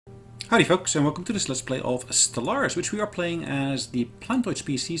Howdy folks, and welcome to this Let's Play of Stellaris, which we are playing as the Plantoid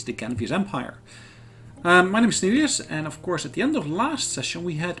species, the Ganvius Empire. My name is Sonelias, and of course at the end of last session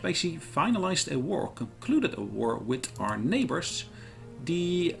we had basically finalized a war, concluded a war with our neighbors,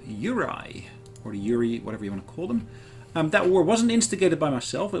 the Uri, or the Yuri, whatever you want to call them. That war wasn't instigated by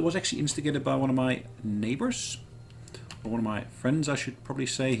myself, it was actually instigated by one of my neighbors, or one of my friends I should probably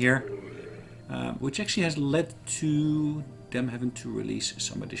say here, which actually has led to them having to release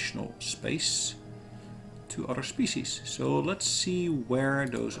some additional space to other species. So let's see where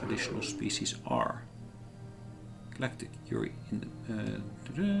those additional species are. Galactic Yuri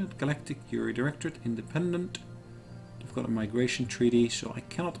Directorate, Independent. They've got a migration treaty, so I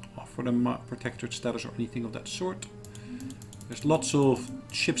cannot offer them protectorate status or anything of that sort. There's lots of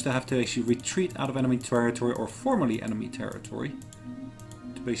ships that have to actually retreat out of enemy territory or formerly enemy territory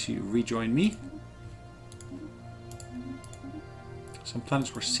to basically rejoin me. Some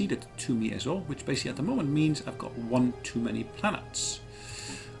planets were ceded to me as well, which basically at the moment means I've got one too many planets.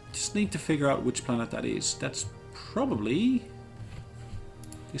 I just need to figure out which planet that is. That's probably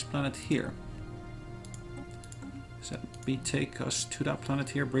this planet here. So let me take us to that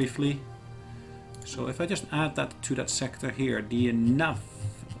planet here briefly. So if I just add that to that sector here, the Nav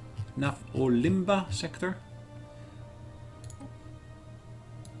Olimba sector.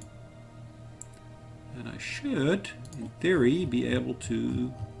 And I should, in theory, be able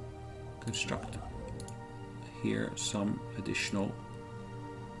to construct here some additional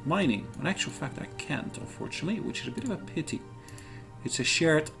mining. In actual fact, I can't, unfortunately, which is a bit of a pity. It's a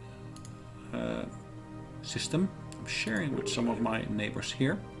shared system. I'm sharing with some of my neighbors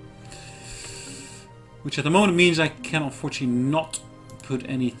here, which at the moment means I can unfortunately not put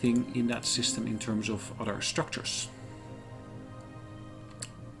anything in that system in terms of other structures.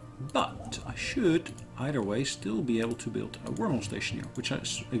 But I should, either way, still be able to build a wormhole station here, which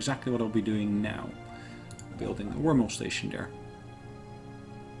is exactly what I'll be doing now. Building a wormhole station there.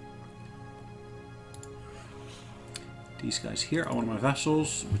 These guys here are one of my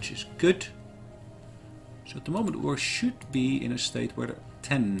vassals, which is good. So at the moment we should be in a state where there are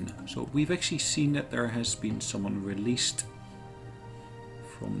 10. So we've actually seen that there has been someone released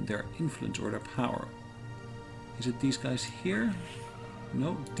from their influence or their power. Is it these guys here?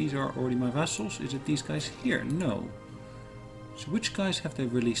 No, these are already my vassals. Is it these guys here? No. So which guys have they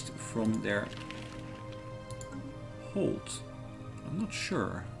released from their hold? I'm not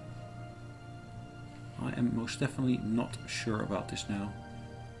sure. I am most definitely not sure about this now.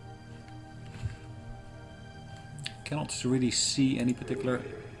 Cannot really see any particular...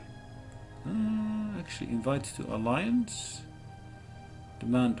 actually invite to alliance.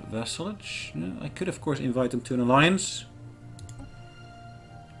 Demand vassalage. No, I could of course invite them to an alliance.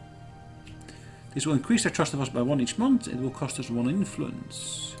 This will increase their trust of us by 1 each month. It will cost us 1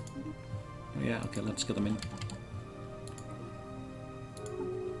 influence. Oh yeah, okay, let's get them in.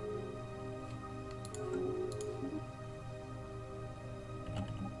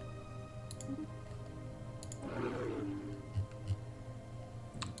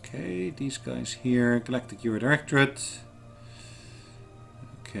 Okay, these guys here. Galactic Euro Directorate.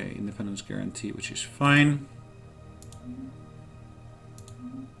 Okay, Independence Guarantee, which is fine.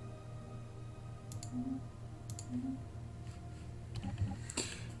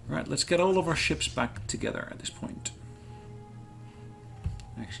 Right, let's get all of our ships back together at this point.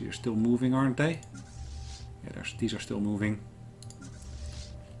 Actually, they're still moving, aren't they? Yeah, these are still moving.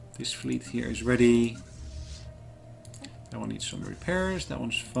 This fleet here is ready. That one needs some repairs. That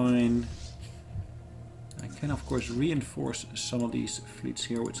one's fine. I can, of course, reinforce some of these fleets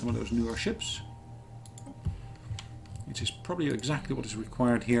here with some of those newer ships, which is probably exactly what is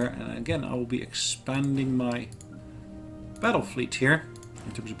required here. And again, I will be expanding my battle fleet here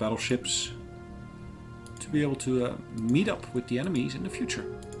in terms of battleships to be able to meet up with the enemies in the future.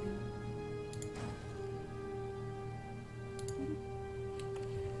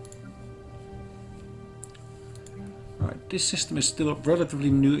 Alright, this system is still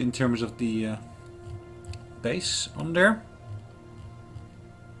relatively new in terms of the base on there.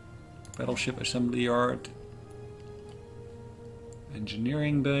 Battleship assembly yard,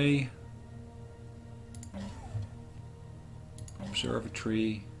 engineering bay,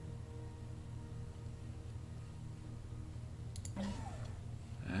 observatory,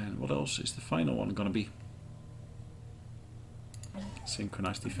 and what else is the final one going to be?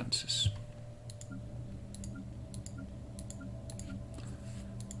 Synchronized defenses.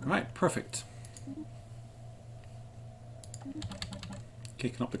 Right, perfect.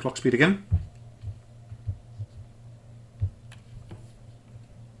 Kicking up the clock speed again.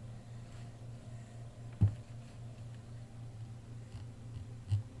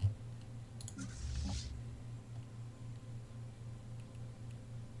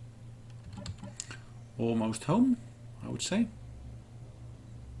 almost home, I would say.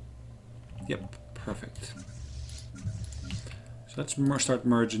 Yep, perfect. So let's start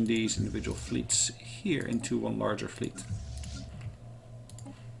merging these individual fleets here into one larger fleet.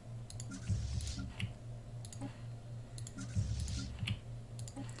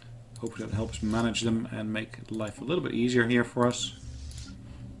 Hopefully that helps manage them and make life a little bit easier here for us.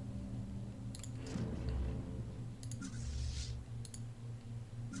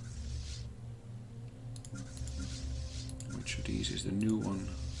 Which of these is the new one?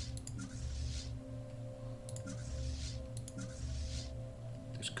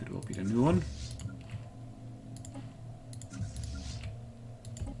 This could well be the new one.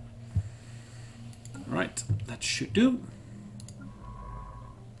 Alright, that should do.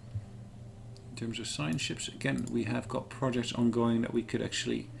 In terms of science ships, again, we have got projects ongoing that we could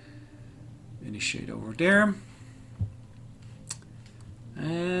actually initiate over there.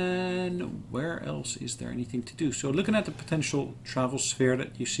 And where else is there anything to do? So looking at the potential travel sphere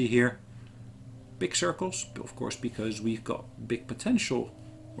that you see here, big circles, of course, because we've got big potential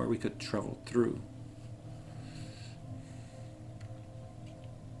where we could travel through.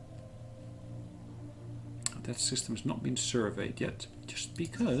 That system has not been surveyed yet, just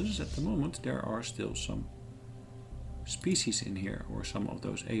because at the moment there are still some species in here, or some of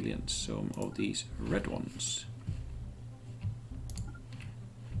those aliens, some of these red ones.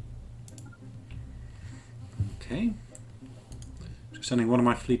 Okay, so sending one of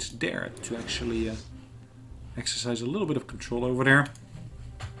my fleets there to actually exercise a little bit of control over there.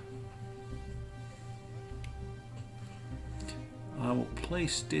 I will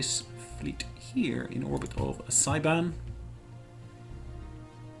place this fleet here in orbit of Sci-Fi.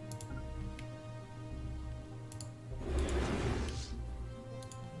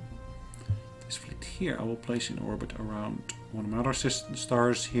 This fleet here I will place in orbit around one of my other system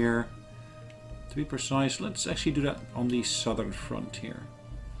stars here. To be precise, let's actually do that on the southern front here.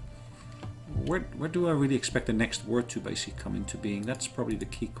 Where do I really expect the next war to basically come into being? That's probably the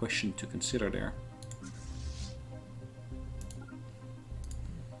key question to consider there.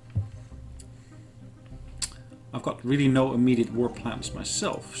 I've got really no immediate war plans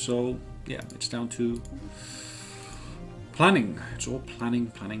myself, so yeah, it's down to planning. It's all planning,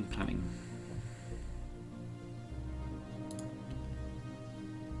 planning, planning.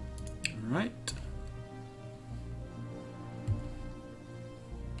 Alright.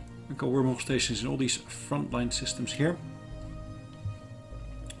 I've got wormhole stations in all these frontline systems here,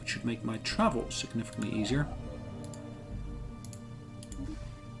 which should make my travel significantly easier.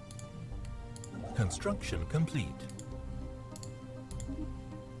 Construction complete.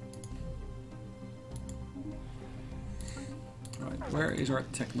 Right, where is our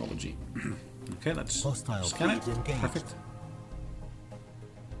technology? Okay, let's Hostile scan it. fleet engaged. Perfect.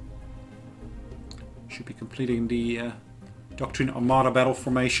 Should be completing the Doctrine Armada battle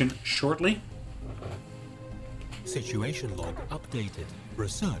formation shortly. Situation log updated.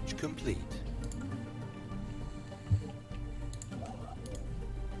 Research complete.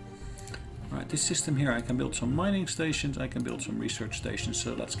 Right, this system here, I can build some mining stations, I can build some research stations,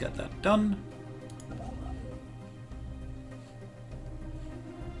 so let's get that done.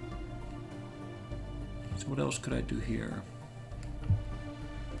 So what else could I do here?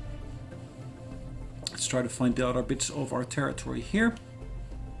 Let's try to find the other bits of our territory here.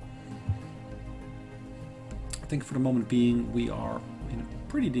 I think for the moment being, we are in a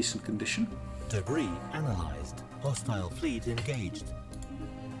pretty decent condition. Debris analyzed. Hostile fleet engaged.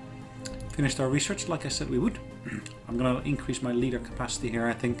 Finished our research like I said we would. I'm going to increase my leader capacity here,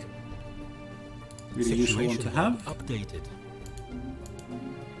 I think. Really useful one to have. Updated.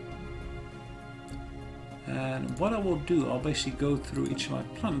 And what I will do, I'll basically go through each of my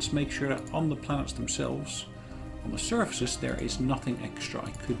planets, make sure that on the planets themselves, on the surfaces, there is nothing extra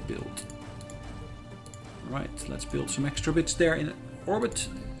I could build. Right, let's build some extra bits there in orbit,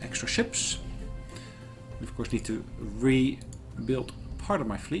 extra ships. We of course need to rebuild part of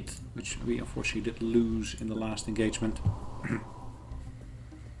my fleet, which we unfortunately did lose in the last engagement.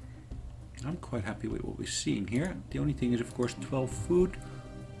 I'm quite happy with what we're seeing here. The only thing is of course 12 food.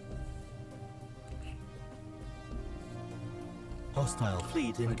 Hostile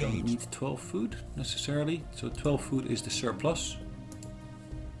fleet engaged. I don't need 12 food necessarily, so 12 food is the surplus.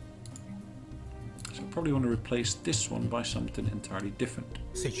 So I probably want to replace this one by something entirely different.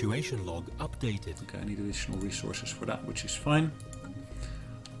 Situation log updated. Okay, I need additional resources for that, which is fine.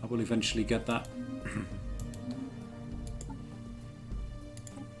 I will eventually get that.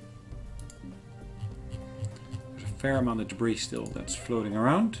 There's a fair amount of debris still that's floating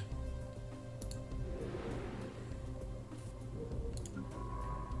around.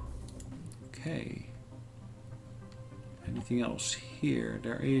 Okay. Anything else here?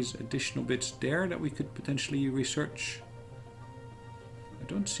 There is additional bits there that we could potentially research. I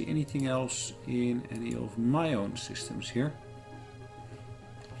don't see anything else in any of my own systems here.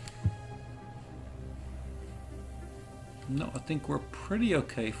 No, I think we're pretty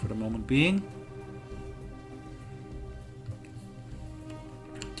okay for the moment being.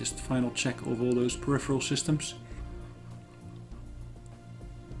 Just final check of all those peripheral systems.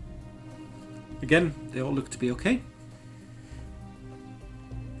 Again, they all look to be okay.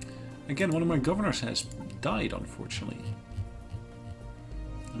 Again, one of my governors has died, unfortunately.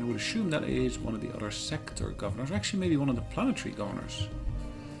 And I would assume that is one of the other sector governors. Actually, maybe one of the planetary governors.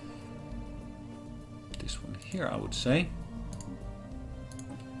 This one here, I would say.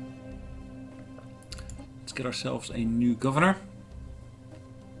 Let's get ourselves a new governor.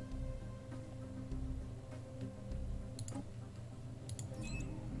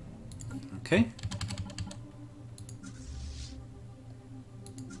 Okay.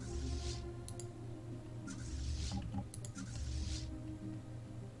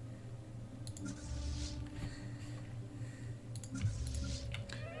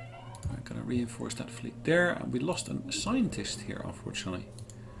 I'm gonna reinforce that fleet there, and we lost a scientist here, unfortunately,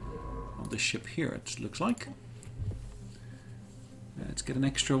 on this ship here. It looks like. Let's get an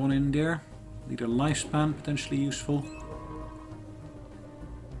extra one in there. Leader lifespan potentially useful.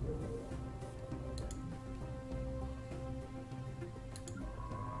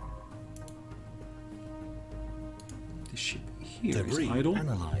 Here is idle.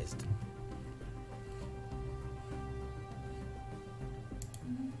 Analyzed.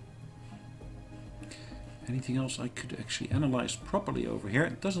 Anything else I could actually analyze properly over here?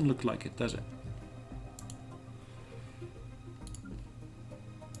 It doesn't look like it, does it?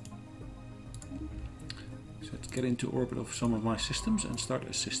 So let's get into orbit of some of my systems and start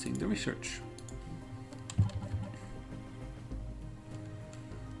assisting the research.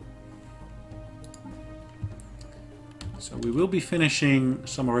 So we will be finishing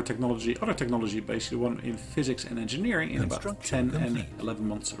some of our technology, other technology, basically one in physics and engineering, in about 10 and 11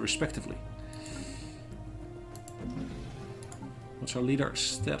 months respectively. What's our leader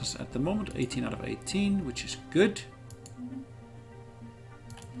status at the moment? 18 out of 18, which is good.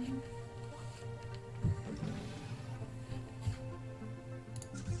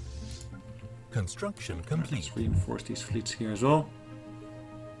 Construction complete. Let's reinforce these fleets here as well.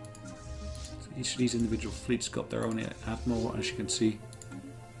 Each of these individual fleets got their own admiral, as you can see,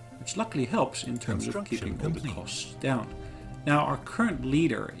 which luckily helps in terms of keeping all the costs down. Now, our current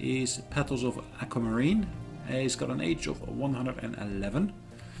leader is Petals of Aquamarine. He's got an age of 111,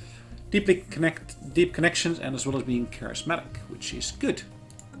 deep connections, and as well as being charismatic, which is good.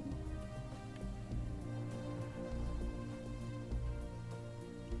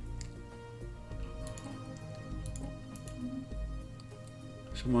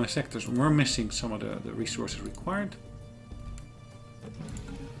 So my sectors were missing some of the resources required.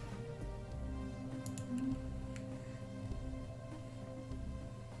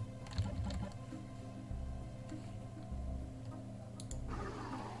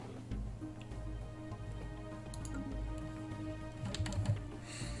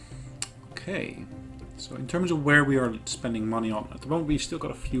 Okay, so in terms of where we are spending money on, at the moment we've still got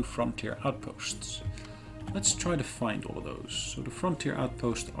a few frontier outposts. Let's try to find all of those. So the frontier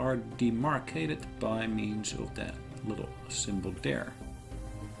outposts are demarcated by means of that little symbol there.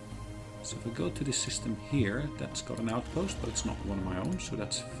 So if we go to this system here, that's got an outpost, but it's not one of my own, so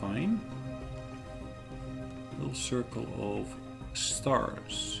that's fine. Little circle of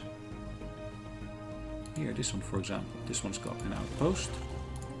stars. Here, this one for example, this one's got an outpost.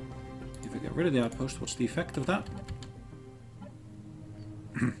 If I get rid of the outpost, what's the effect of that?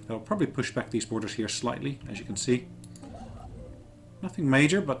 That'll probably push back these borders here slightly, as you can see. Nothing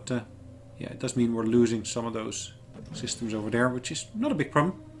major, but yeah, it does mean we're losing some of those systems over there, which is not a big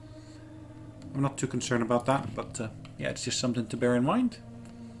problem. I'm not too concerned about that, but yeah, it's just something to bear in mind.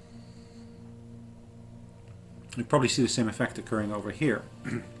 You probably see the same effect occurring over here.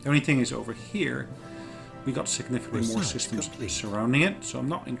 The only thing is over here, we got significantly more systems surrounding it, so I'm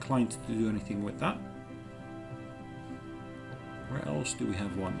not inclined to do anything with that. Where else do we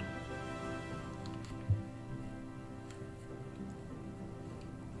have one?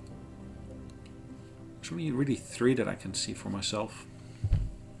 There's only really 3 that I can see for myself.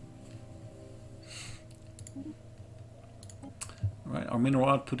 Right, our mineral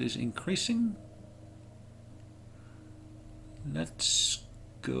output is increasing. Let's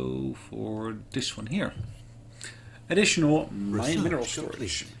go for this one here. Additional mineral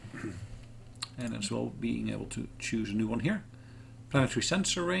storage. And as well being able to choose a new one here. Planetary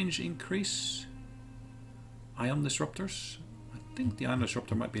sensor range increase. ion disruptors. I think the ion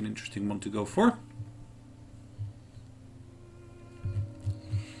disruptor might be an interesting one to go for.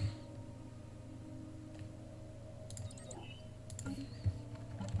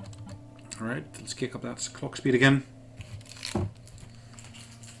 Alright, let's kick up that clock speed again.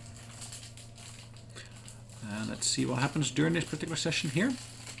 And let's see what happens during this particular session here.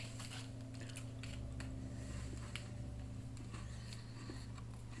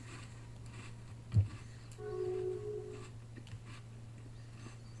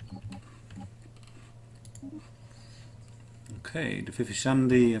 Okay, the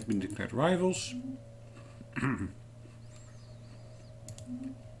Vivisandi have been declared rivals.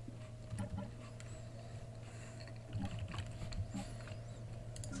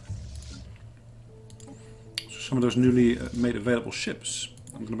 Some of those newly made available ships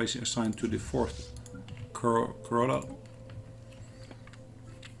I'm going to basically assign to the 4th Corolla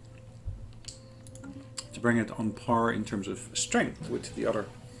to bring it on par in terms of strength with the other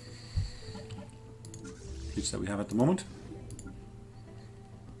fleets that we have at the moment.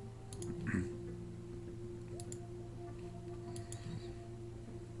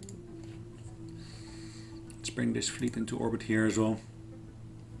 Let's bring this fleet into orbit here as well.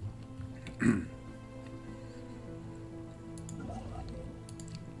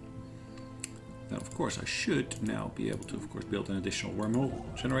 Now, of course, I should now be able to, of course, build an additional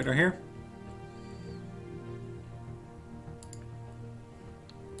wormhole generator here.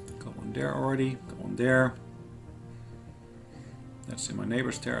 Got one there already, got one there. That's in my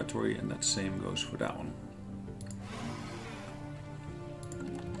neighbor's territory, and that same goes for that one.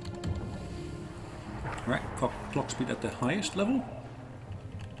 Alright, clock speed at the highest level.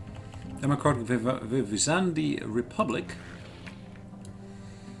 Democratic Vivisandi Republic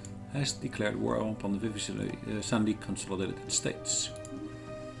has declared war upon the Vivisandi Consolidated States.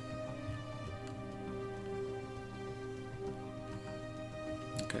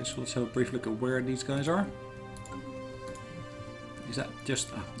 Okay, so let's have a brief look at where these guys are. Is that just...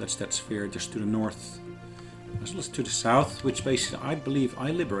 that's that sphere just to the north, as well as to the south, which basically I believe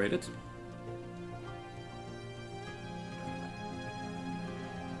I liberated.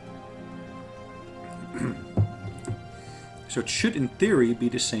 So it should, in theory, be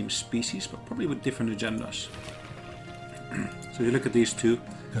the same species, but probably with different agendas. So you look at these two.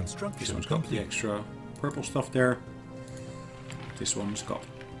 This one's got the extra purple stuff there. This one's got...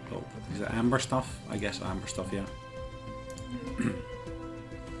 oh, is it amber stuff? I guess amber stuff, yeah.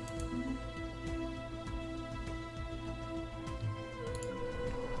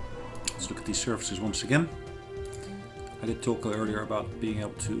 Let's look at these surfaces once again. I did talk earlier about being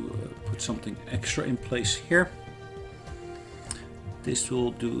able to put something extra in place here. This will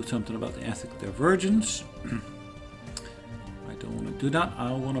do something about the ethical divergence. I don't want to do that.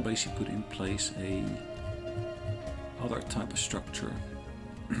 I want to basically put in place a other type of structure.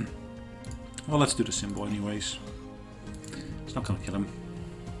 Well, let's do the symbol anyways. It's not going to kill him.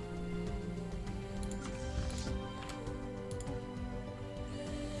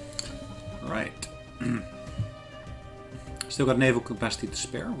 Right. Still got naval capacity to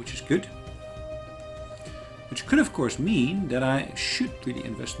spare, which is good. Which could of course mean that I should really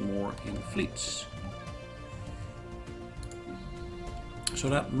invest more in fleets. So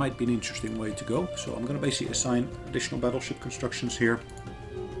that might be an interesting way to go. So I'm going to basically assign additional battleship constructions here.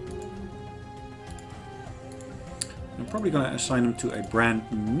 I'm probably going to assign them to a brand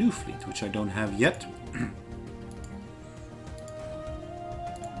new fleet, which I don't have yet.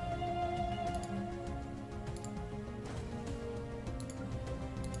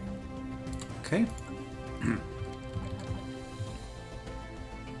 Okay.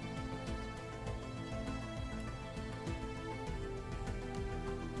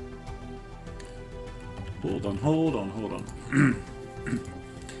 Hold on.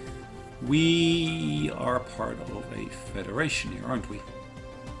 We are part of a federation here, aren't we?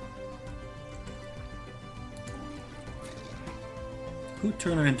 Who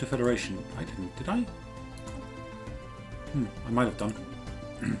turned it into federation? I didn't, did I? I might have done.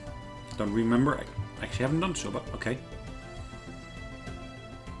 Don't remember. I actually haven't done so, but okay.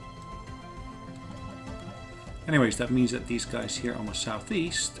 Anyways, that means that these guys here on the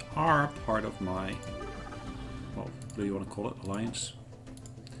southeast are part of my, well, what do you want to call it, alliance?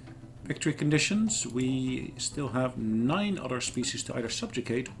 Victory conditions. We still have 9 other species to either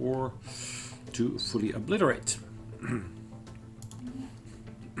subjugate or to fully obliterate.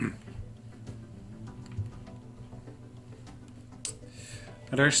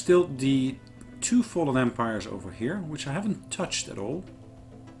 And there are still the 2 fallen empires over here, which I haven't touched at all.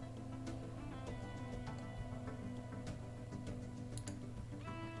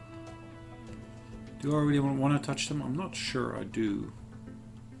 Do I really want to touch them? I'm not sure I do.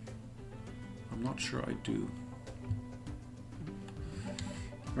 I'm not sure I do.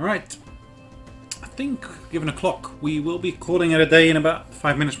 Alright. I think, given a clock, we will be calling it a day in about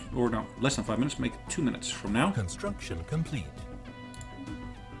 5 minutes, or no, less than 5 minutes, make it 2 minutes from now. Construction complete.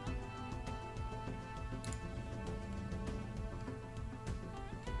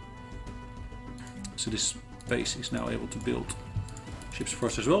 So this base is now able to build ships for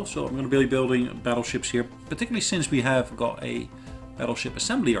us as well. So I'm going to be building battleships here, particularly since we have got a battleship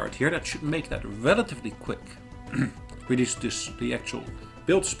assembly yard here. That should make that relatively quick. Reduce the actual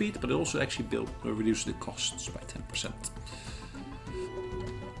build speed, but it also actually reduce the costs by 10%.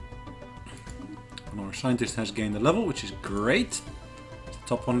 And our scientist has gained a level, which is great. It's the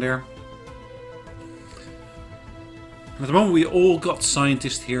top one there. And at the moment we all got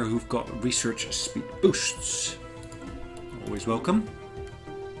scientists here who've got research speed boosts. Always welcome.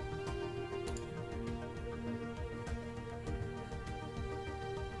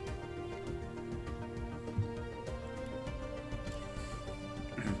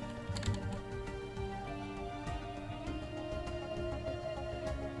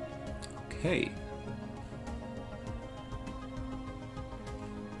 Okay.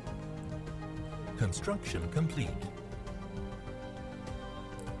 Construction complete.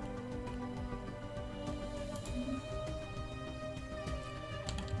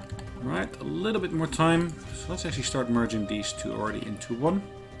 Right, a little bit more time. So let's actually start merging these two already into one.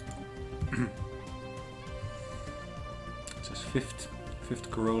 It says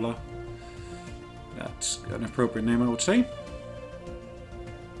fifth Corolla. That's an appropriate name, I would say.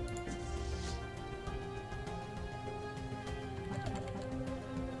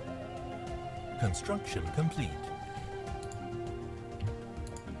 Construction complete.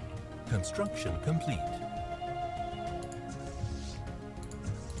 Construction complete.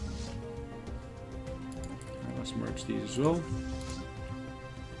 Let's merge these as well.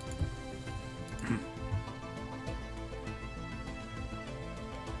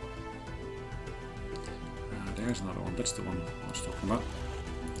 There's another one. That's the one I was talking about.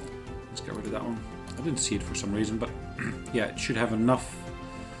 Let's get rid of that one. I didn't see it for some reason, but yeah, it should have enough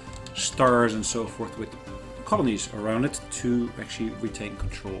stars and so forth with colonies around it to actually retain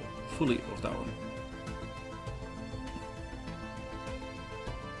control fully of that one.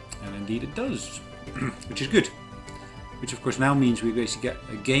 And indeed it does, which is good. Which of course now means we basically get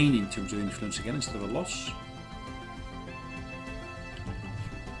a gain in terms of influence again instead of a loss.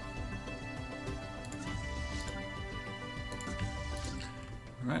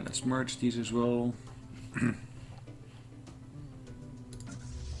 Alright, let's merge these as well.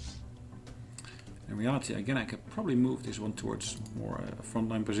 In reality, again, I could probably move this one towards more a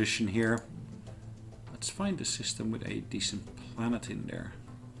frontline position here. Let's find a system with a decent planet in there.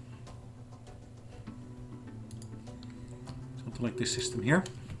 Something like this system here.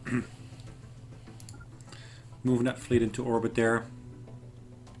 Moving that fleet into orbit there.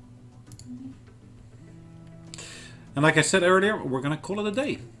 And like I said earlier, we're going to call it a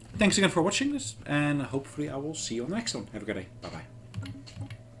day. Thanks again for watching this, and hopefully I will see you on the next one. Have a good day. Bye-bye.